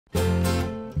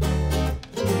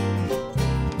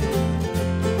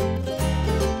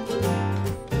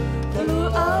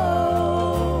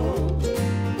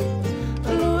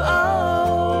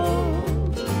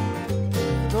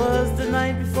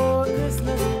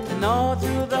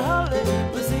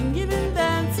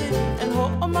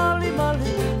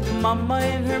Mama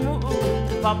in her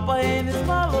mu'u, Papa in his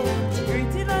malo,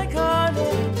 greeting like honey,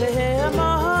 they hear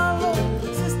mahalo.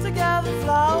 Sister gathered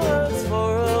flowers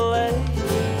for a lay,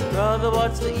 brother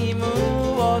watched the emu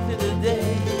all through the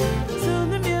day.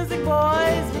 Soon the music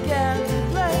boys began to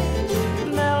play,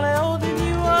 Melody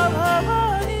knew of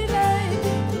Hawaii Day.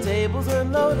 The tables were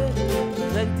loaded,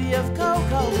 plenty of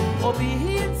cocoa,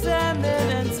 obihi and salmon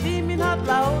and steaming hot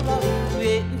laulau. We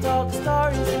ate and talked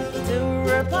stories till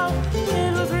we were pow.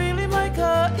 It was really my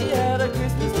cut, he had a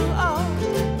Christmas luau.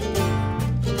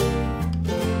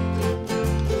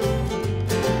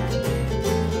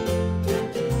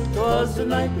 Twas the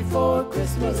night before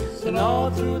Christmas, and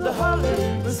all through the holly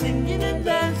was singing and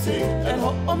dancing and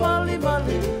ho'omali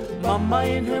mali. Mama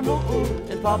in her mu'u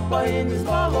and Papa in his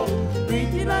malo,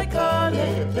 breathing like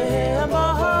honey, behe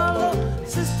mahalo.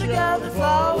 Sister gathered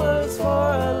flowers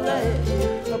for a lay,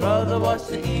 my brother watched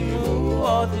the emu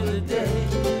all through the day.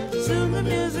 Soon the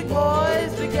music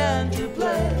boys began to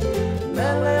play,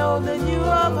 Meleo they knew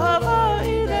of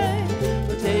Hawaii Day.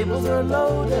 The tables were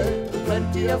loaded,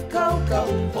 plenty of cocoa,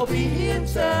 obihi and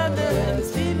salmon and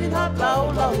steaming hot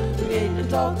laulau. We ate and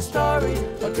talked stories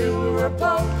until we were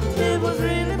pow. It was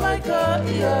really my cut,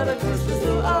 he had a Christmas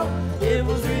luau. It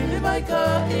was really my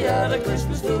cut, he had a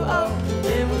Christmas luau.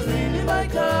 It was really my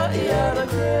cut, he had a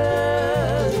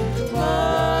Christmas